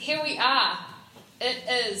Here we are. It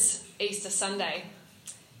is Easter Sunday.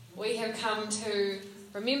 We have come to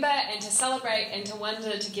remember and to celebrate and to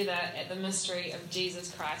wonder together at the mystery of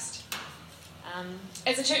Jesus Christ.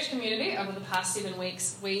 As a church community, over the past 7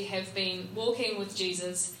 weeks, we have been walking with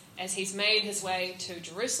Jesus as he's made his way to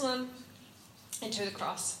Jerusalem and to the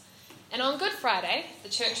cross. And on Good Friday, the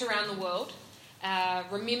church around the world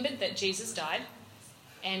remembered that Jesus died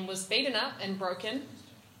and was beaten up and broken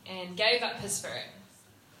and gave up his spirit,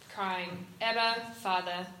 crying, "Abba,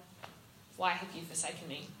 Father, why have you forsaken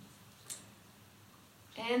me?"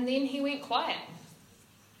 And then he went quiet.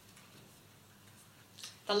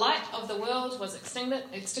 The light of the world was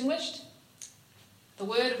extinguished. The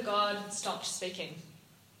word of God stopped speaking.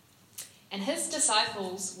 And his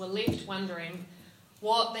disciples were left wondering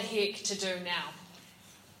what the heck to do now.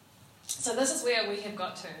 So this is where we have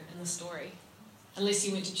got to in the story. Unless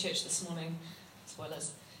you went to church this morning.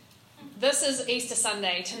 Spoilers. This is Easter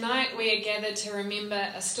Sunday. Tonight we are gathered to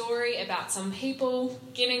remember a story about some people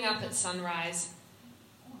getting up at sunrise,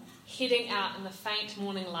 heading out in the faint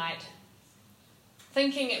morning light,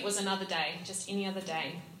 thinking it was another day, just any other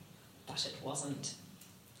day, but it wasn't.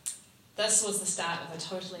 This was the start of a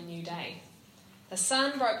totally new day. The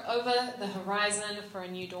sun broke over the horizon for a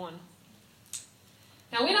new dawn.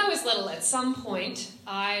 Now, when I was little, at some point,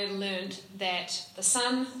 I learned that the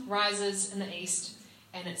sun rises in the east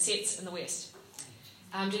and it sets in the west.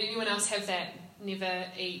 Did anyone else have that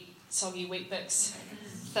never eat soggy Weet-Bix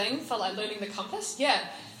thing for like learning the compass? Yeah.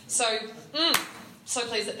 So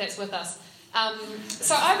pleased that that's with us.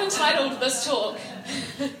 So I've entitled this talk,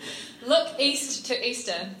 Look East to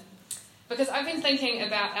Easter, because I've been thinking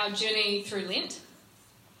about our journey through Lent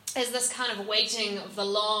as this kind of waiting of the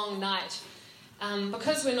long night.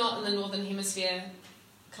 Because we're not in the Northern Hemisphere,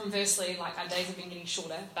 conversely, like our days have been getting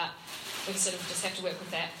shorter, but we sort of just have to work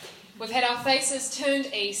with that. We've had our faces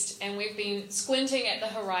turned east and we've been squinting at the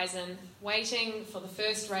horizon, waiting for the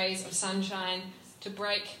first rays of sunshine to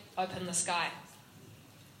break open the sky.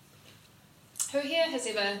 Who here has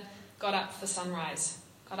ever got up for sunrise?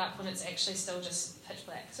 Got up when it's actually still just pitch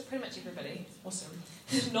black? So pretty much everybody. Awesome.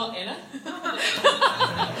 Not Anna.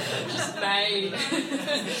 Just me.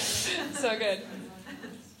 So good.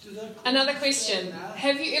 Another question.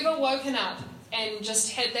 Have you ever woken up and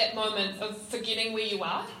just had that moment of forgetting where you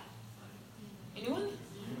are? Anyone?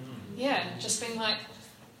 Yeah, just being like,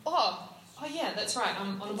 oh yeah, that's right,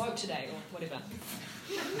 I'm on a boat today, or whatever.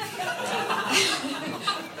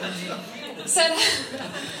 So,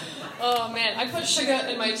 oh man, I put sugar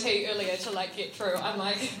in my tea earlier to like get through. I'm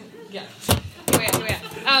like, yeah, here we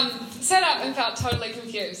are. Sat up and felt totally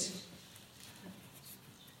confused.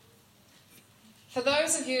 For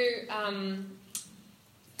those of you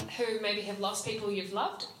who maybe have lost people you've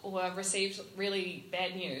loved or received really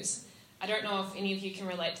bad news, I don't know if any of you can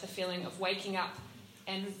relate to the feeling of waking up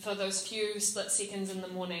and for those few split seconds in the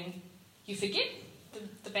morning, you forget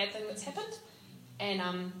the bad thing that's happened, and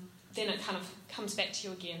then it kind of comes back to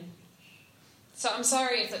you again. So I'm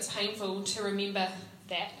sorry if it's painful to remember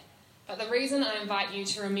that, but the reason I invite you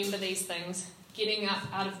to remember these things, getting up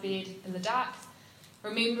out of bed in the dark,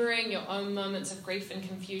 remembering your own moments of grief and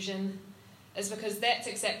confusion, is because that's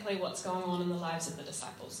exactly what's going on in the lives of the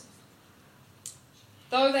disciples.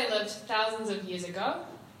 Though they lived thousands of years ago,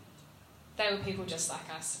 they were people just like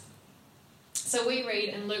us. So we read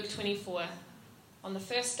in Luke 24, on the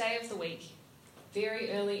first day of the week,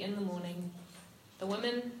 very early in the morning, the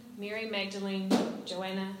women, Mary Magdalene,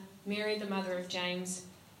 Joanna, Mary the mother of James,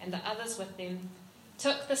 and the others with them,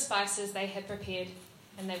 took the spices they had prepared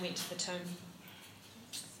and they went to the tomb.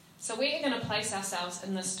 So we are going to place ourselves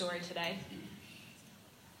in this story today.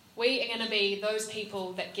 We are going to be those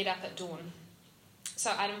people that get up at dawn.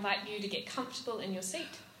 So I'd invite you to get comfortable in your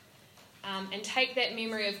seat and take that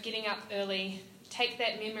memory of getting up early, take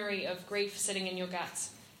that memory of grief sitting in your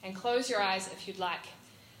guts, and close your eyes if you'd like,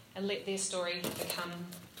 and let their story become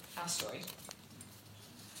our story.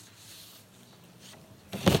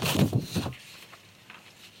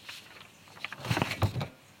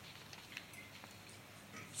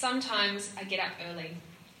 Sometimes I get up early,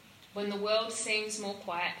 when the world seems more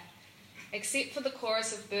quiet, except for the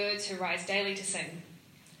chorus of birds who rise daily to sing.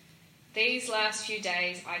 These last few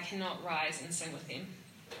days I cannot rise and sing with them.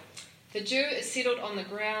 The dew is settled on the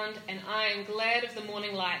ground, and I am glad of the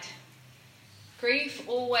morning light. Grief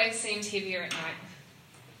always seems heavier at night.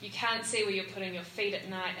 You can't see where you're putting your feet at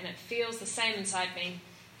night, and it feels the same inside me.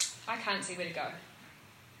 I can't see where to go.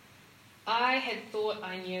 I had thought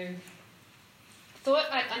I knew.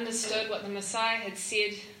 Thought I'd understood what the Messiah had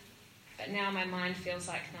said, but now my mind feels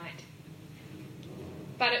like night.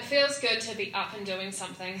 But it feels good to be up and doing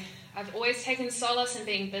something. I've always taken solace in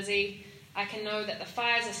being busy. I can know that the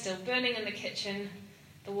fires are still burning in the kitchen,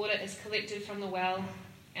 the water is collected from the well,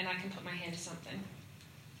 and I can put my hand to something.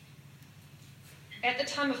 At the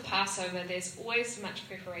time of Passover, there's always much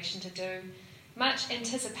preparation to do, much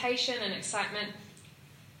anticipation and excitement.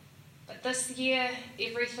 But this year,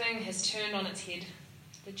 everything has turned on its head.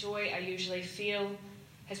 The joy I usually feel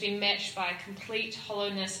has been matched by complete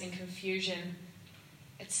hollowness and confusion.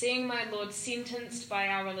 It's seeing my Lord sentenced by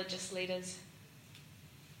our religious leaders,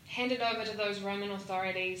 handed over to those Roman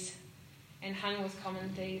authorities, and hung with common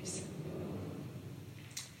thieves.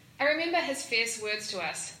 I remember his fierce words to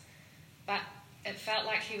us, but it felt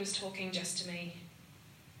like he was talking just to me.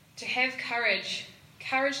 To have courage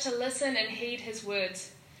to listen and heed his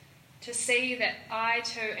words, to see that I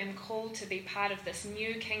too am called to be part of this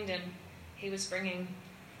new kingdom he was bringing.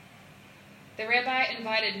 The rabbi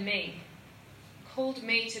invited me, called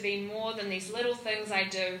me to be more than these little things I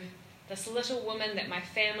do, this little woman that my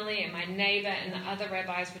family and my neighbour and the other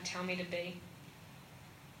rabbis would tell me to be.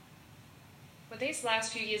 Were these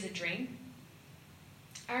last few years a dream?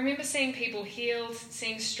 I remember seeing people healed,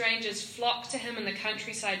 seeing strangers flock to him in the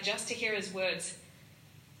countryside just to hear his words,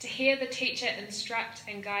 to hear the teacher instruct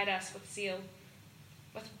and guide us with zeal.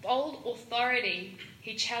 With bold authority,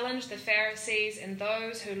 he challenged the Pharisees and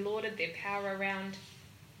those who lorded their power around.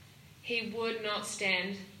 He would not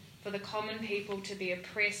stand for the common people to be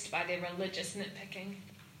oppressed by their religious nitpicking.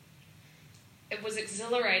 It was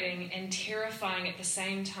exhilarating and terrifying at the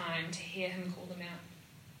same time to hear him call them out.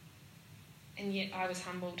 And yet I was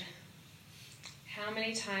humbled. How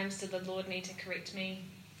many times did the Lord need to correct me,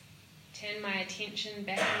 turn my attention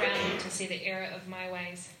back around to see the error of my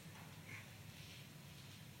ways?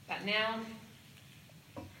 But now,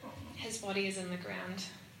 his body is in the ground,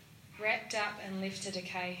 wrapped up and left to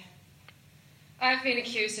decay. I've been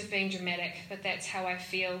accused of being dramatic, but that's how I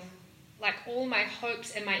feel. Like all my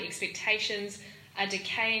hopes and my expectations are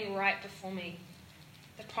decaying right before me.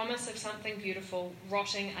 The promise of something beautiful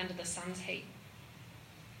rotting under the sun's heat.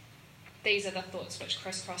 These are the thoughts which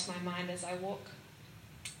crisscross my mind as I walk.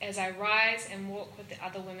 As I rise and walk with the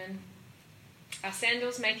other women, our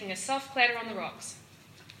sandals making a soft clatter on the rocks.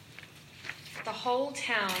 The whole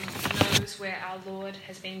town knows where our Lord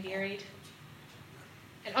has been buried.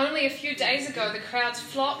 And only a few days ago, the crowds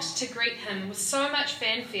flocked to greet him with so much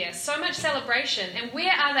fanfare, so much celebration. And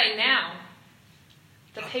where are they now?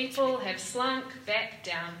 The people have slunk back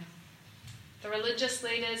down. The religious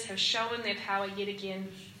leaders have shown their power yet again.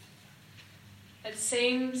 It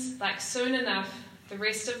seems like soon enough, the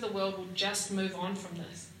rest of the world will just move on from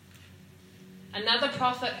this. Another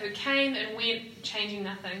prophet who came and went, changing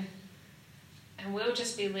nothing. And we'll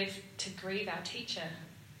just be left to grieve our teacher,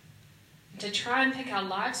 to try and pick our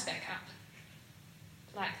lives back up,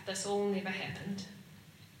 like this all never happened.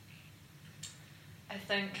 I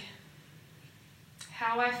think,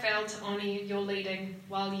 how I failed to honour your leading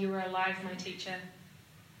while you were alive, my teacher.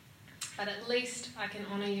 But at least I can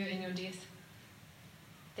honour you in your death.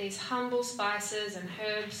 These humble spices and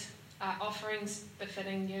herbs are offerings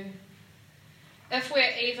befitting you. If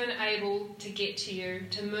we're even able to get to you,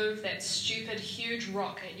 to move that stupid, huge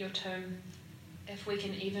rock at your tomb, if we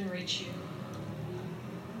can even reach you.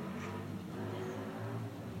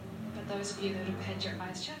 But those of you that have had your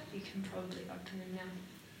eyes shut, you can probably open them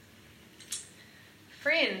now.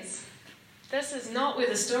 Friends, this is not where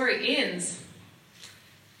the story ends.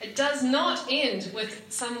 It does not end with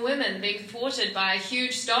some women being thwarted by a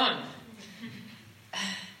huge stone.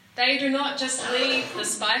 They do not just leave the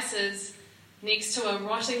spices next to a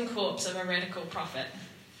rotting corpse of a radical prophet.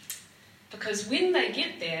 Because when they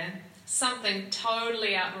get there, something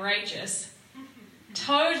totally outrageous,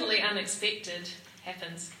 totally unexpected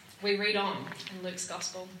happens. We read on in Luke's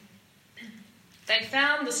Gospel. They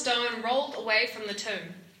found the stone rolled away from the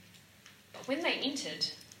tomb. But when they entered,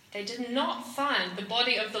 they did not find the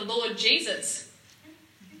body of the Lord Jesus.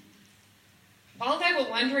 While they were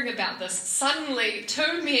wondering about this, suddenly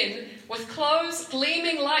 2 men with clothes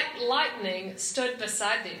gleaming like lightning stood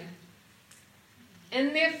beside them.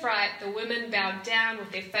 In their fright, the women bowed down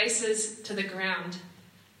with their faces to the ground.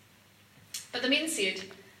 But the men said,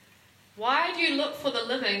 "Why do you look for the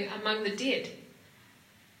living among the dead?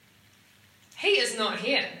 He is not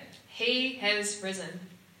here. He has risen.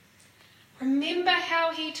 Remember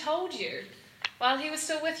how he told you while he was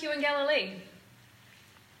still with you in Galilee.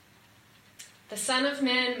 The Son of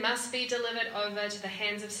Man must be delivered over to the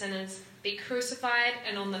hands of sinners, be crucified,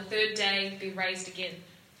 and on the 3rd day be raised again."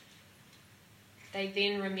 They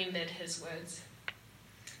then remembered his words.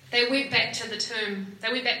 They went back to the tomb.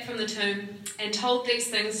 They went back from the tomb and told these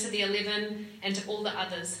things to the 11 and to all the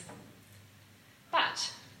others.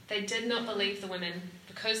 But they did not believe the women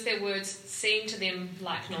because their words seemed to them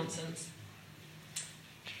like nonsense.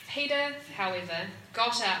 Peter, however,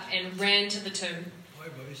 got up and ran to the tomb. Hi,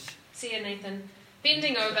 boys. See you, Nathan.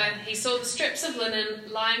 Bending over, he saw the strips of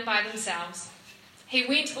linen lying by themselves. He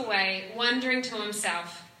went away, wondering to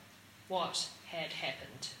himself what had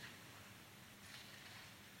happened.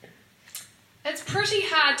 It's pretty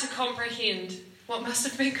hard to comprehend what must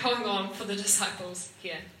have been going on for the disciples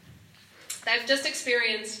here. They've just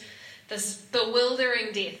experienced this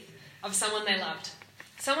bewildering death of someone they loved.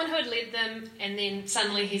 Someone who had led them, and then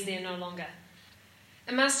suddenly he's there no longer.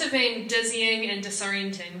 It must have been dizzying and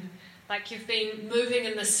disorienting. Like you've been moving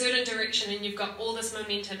in this certain direction and you've got all this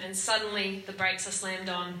momentum and suddenly the brakes are slammed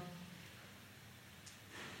on.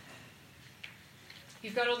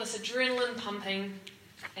 You've got all this adrenaline pumping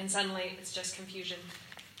and suddenly it's just confusion.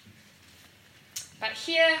 But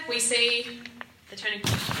here we see the turning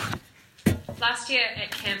point. Last year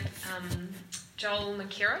at camp, Joel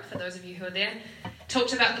McKerrow, for those of you who are there,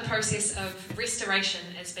 talked about the process of restoration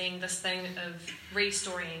as being this thing of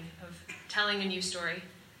restorying, of telling a new story.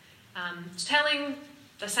 Telling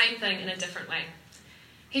the same thing in a different way.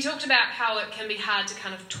 He talked about how it can be hard to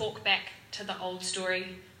kind of talk back to the old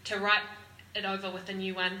story, to write it over with a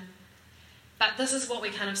new one. But this is what we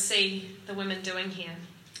kind of see the women doing here.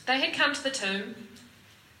 They had come to the tomb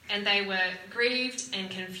and they were grieved and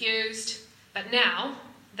confused, but now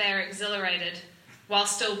they are exhilarated while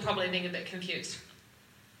still probably being a bit confused.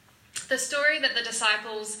 The story that the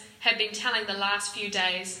disciples had been telling the last few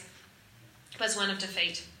days was one of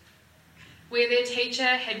defeat, where their teacher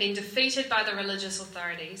had been defeated by the religious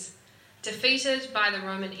authorities, defeated by the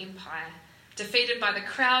Roman Empire, defeated by the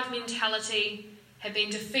crowd mentality, had been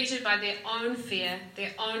defeated by their own fear,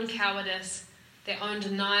 their own cowardice, their own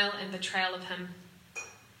denial and betrayal of him.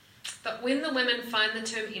 But when the women find the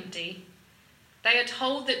tomb empty, they are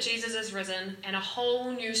told that Jesus is risen and a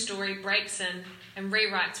whole new story breaks in and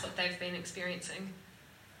rewrites what they've been experiencing.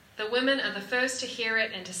 The women are the first to hear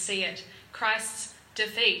it and to see it. Christ's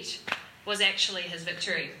defeat was actually his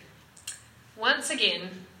victory. Once again,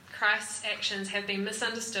 Christ's actions have been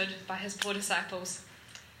misunderstood by his poor disciples.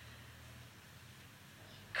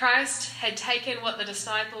 Christ had taken what the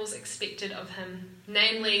disciples expected of him,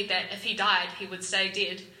 namely that if he died, he would stay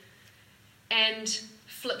dead, and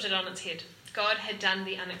flipped it on its head. God had done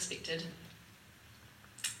the unexpected.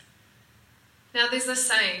 Now there's this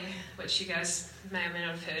saying, which you guys may or may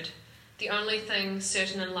not have heard, the only thing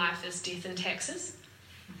certain in life is death and taxes.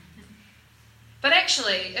 But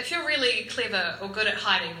actually, if you're really clever or good at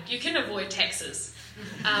hiding, you can avoid taxes.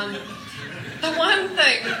 The one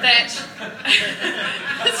thing that...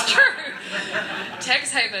 it's true.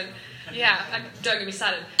 Tax haven. Yeah, don't get me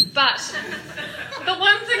started. But the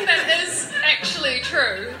one thing that is actually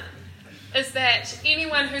true is that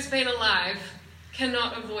anyone who's been alive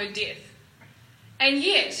cannot avoid death. And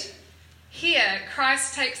yet, here,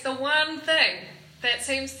 Christ takes the one thing that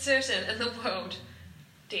seems certain in the world,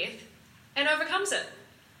 death, and overcomes it.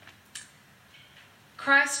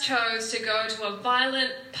 Christ chose to go to a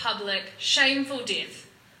violent, public, shameful death,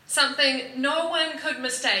 something no one could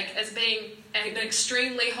mistake as being an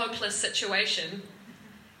extremely hopeless situation,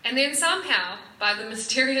 and then somehow, by the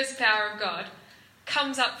mysterious power of God,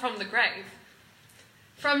 comes up from the grave.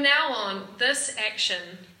 From now on, this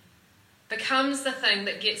action becomes the thing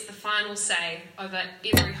that gets the final say over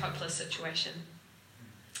every hopeless situation.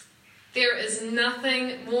 There is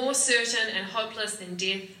nothing more certain and hopeless than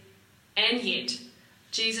death, and yet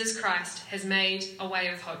Jesus Christ has made a way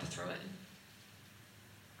of hope through it.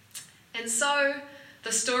 And so,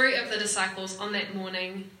 the story of the disciples on that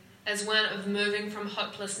morning is one of moving from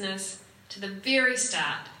hopelessness to the very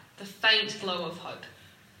start, the faint glow of hope.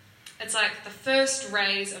 It's like the first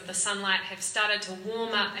rays of the sunlight have started to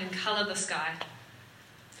warm up and colour the sky.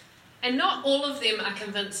 And not all of them are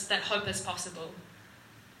convinced that hope is possible,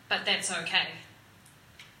 but that's okay.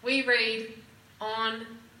 We read on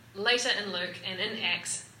later in Luke and in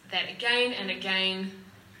Acts that again and again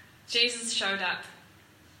Jesus showed up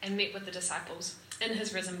and met with the disciples in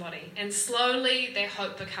his risen body, and slowly their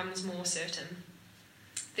hope becomes more certain.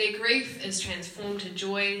 Their grief is transformed to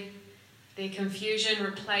joy, their confusion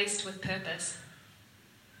replaced with purpose.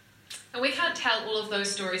 And we can't tell all of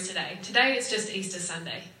those stories today. Today is just Easter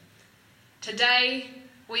Sunday. Today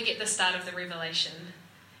we get the start of the revelation.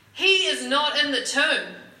 He is not in the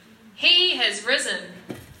tomb. He has risen.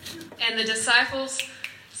 And the disciples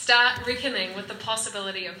start reckoning with the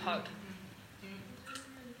possibility of hope.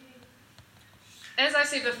 As I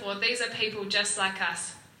said before, these are people just like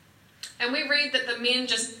us. And we read that the men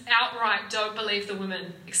just outright don't believe the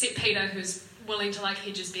women, except Peter, who's willing to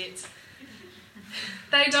hedge his bets.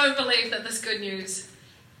 They don't believe that this good news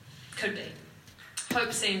could be.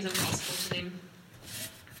 Hope seems impossible to them.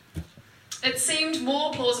 It seemed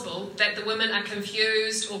more plausible that the women are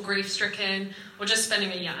confused or grief-stricken or just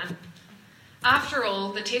spinning a yarn. After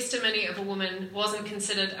all, the testimony of a woman wasn't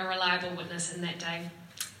considered a reliable witness in that day.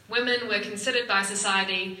 Women were considered by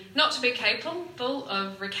society not to be capable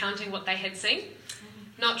of recounting what they had seen,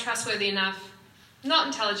 not trustworthy enough, not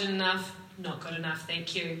intelligent enough, not good enough,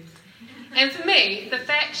 thank you. And for me, the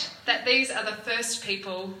fact that these are the first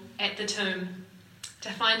people at the tomb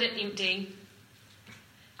to find it empty,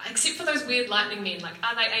 except for those weird lightning men, like,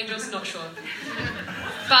 are they angels? Not sure.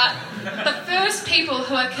 But the first people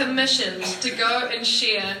who are commissioned to go and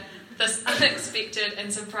share this unexpected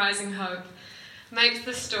and surprising hope makes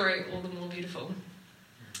the story all the more beautiful.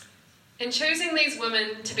 In choosing these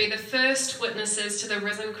women to be the first witnesses to the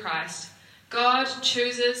risen Christ, God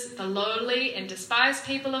chooses the lowly and despised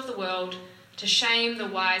people of the world to shame the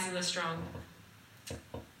wise and the strong.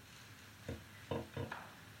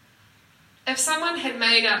 If someone had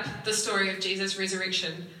made up the story of Jesus'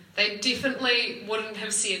 resurrection, they definitely wouldn't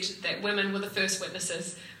have said that women were the first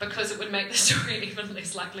witnesses, because it would make the story even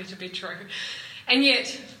less likely to be true. And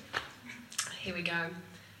yet, here we go.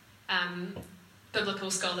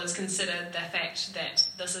 Biblical scholars consider the fact that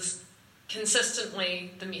this is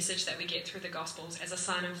consistently the message that we get through the Gospels as a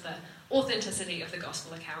sign of the authenticity of the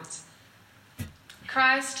Gospel accounts.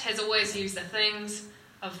 Christ has always used the things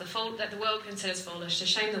of that the world considers foolish to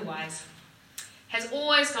shame the wise, has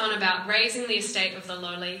always gone about raising the estate of the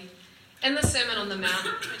lowly. In the Sermon on the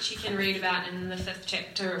Mount, which you can read about in the 5th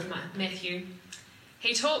chapter of Matthew,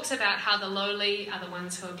 he talks about how the lowly are the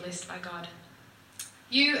ones who are blessed by God.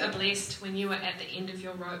 You are blessed when you are at the end of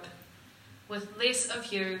your rope. With less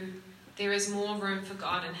of you, there is more room for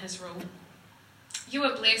God and his rule. You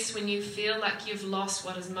are blessed when you feel like you've lost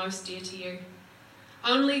what is most dear to you.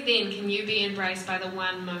 Only then can you be embraced by the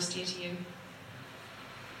one most dear to you.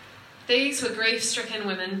 These were grief-stricken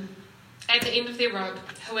women at the end of their rope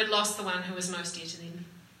who had lost the one who was most dear to them.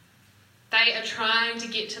 They are trying to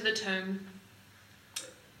get to the tomb,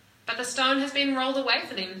 but the stone has been rolled away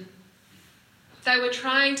for them. They were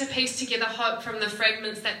trying to piece together hope from the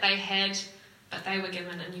fragments that they had, but they were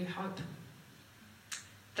given a new hope.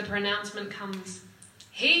 The pronouncement comes,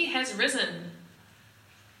 "He has risen."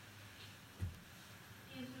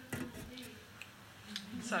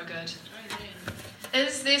 So good.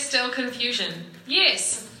 Is there still confusion?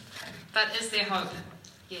 Yes. But is there hope?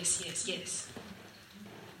 Yes, yes, yes.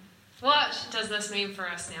 What does this mean for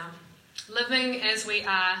us now, living as we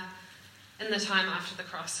are in the time after the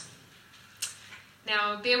cross?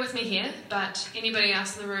 Now, bear with me here, but anybody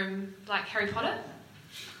else in the room like Harry Potter?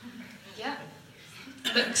 Yeah?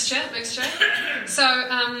 Mixture. So,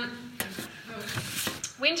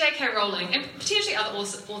 when J.K. Rowling, and potentially other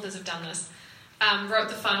authors have done this, wrote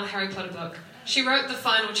the final Harry Potter book, she wrote the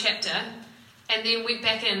final chapter and then went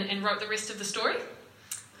back in and wrote the rest of the story.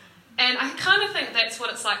 And I kind of think that's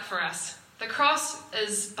what it's like for us. The cross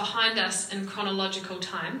is behind us in chronological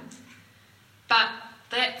time, but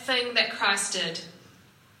that thing that Christ did,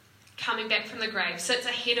 coming back from the grave, sits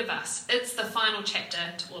ahead of us. It's the final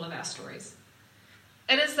chapter to all of our stories.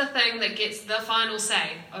 It is the thing that gets the final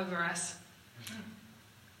say over us.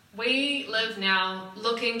 We live now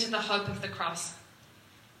looking to the hope of the cross,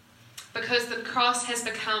 because the cross has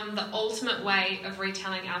become the ultimate way of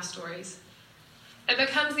retelling our stories. It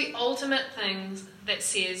becomes the ultimate thing that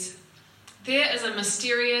says, there is a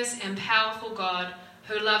mysterious and powerful God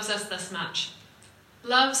who loves us this much.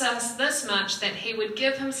 Loves us this much that he would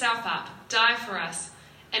give himself up, die for us,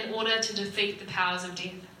 in order to defeat the powers of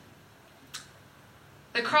death.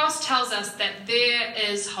 The cross tells us that there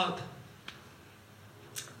is hope.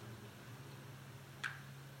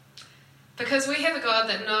 Because we have a God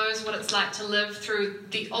that knows what it's like to live through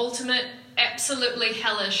the ultimate, absolutely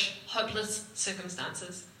hellish, hopeless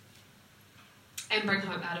circumstances and bring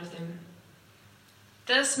hope out of them.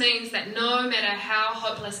 This means that no matter how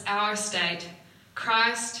hopeless our state,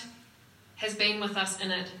 Christ has been with us in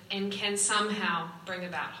it and can somehow bring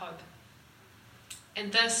about hope.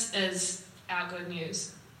 And this is our good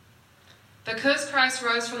news. Because Christ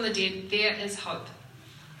rose from the dead, there is hope.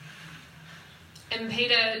 In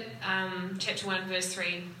Peter chapter 1 verse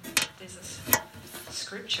 3, there's this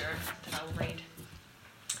scripture that I'll read.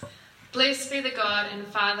 Blessed be the God and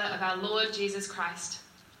Father of our Lord Jesus Christ.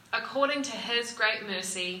 According to his great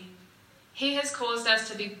mercy, he has caused us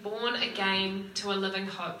to be born again to a living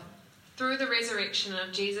hope through the resurrection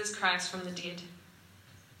of Jesus Christ from the dead,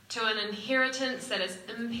 to an inheritance that is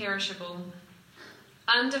imperishable,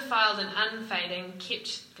 undefiled and unfading,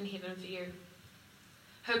 kept in heaven for you,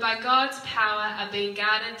 who by God's power are being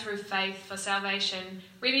guarded through faith for salvation,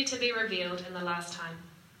 ready to be revealed in the last time.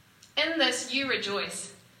 In this you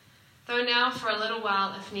rejoice, though now for a little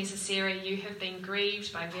while, if necessary, you have been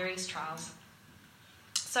grieved by various trials,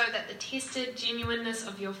 so that the tested genuineness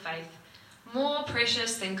of your faith, more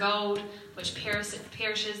precious than gold, which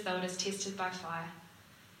perishes though it is tested by fire,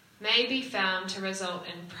 may be found to result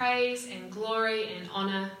in praise and glory and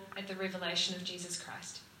honour at the revelation of Jesus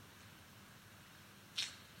Christ.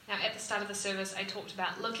 Now, at the start of the service, I talked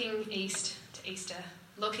about looking east to Easter,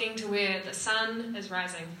 looking to where the sun is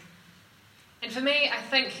rising. And for me, I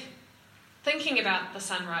think thinking about the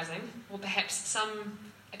sun rising, or perhaps some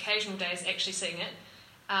occasional days actually seeing it,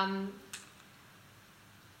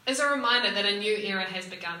 is a reminder that a new era has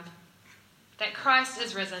begun, that Christ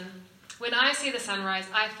is risen. When I see the sunrise,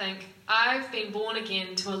 I think I've been born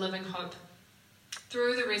again to a living hope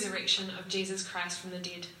through the resurrection of Jesus Christ from the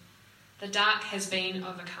dead. The dark has been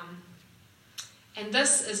overcome. And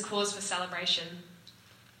this is cause for celebration.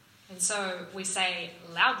 And so we say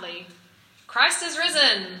loudly, Christ is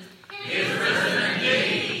risen! He is risen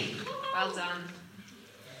indeed! Well done.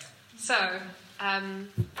 So,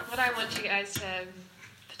 what I want you guys to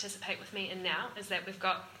participate with me in now is that we've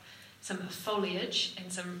got some foliage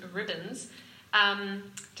and some ribbons.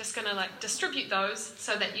 Just going to distribute those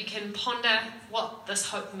so that you can ponder what this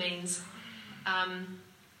hope means.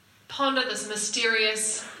 Ponder this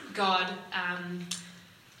mysterious God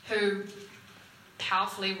who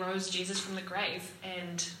powerfully rose Jesus from the grave,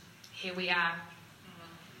 and here we are,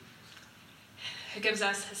 who gives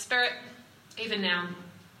us his Spirit even now.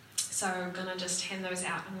 So I'm going to just hand those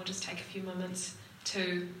out, and we'll just take a few moments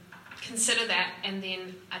to consider that, and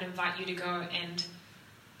then I'd invite you to go and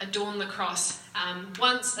adorn the cross.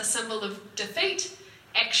 Once a symbol of defeat,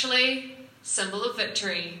 actually symbol of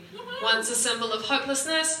victory. Once a symbol of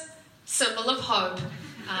hopelessness, symbol of hope.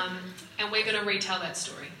 And we're going to retell that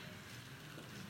story.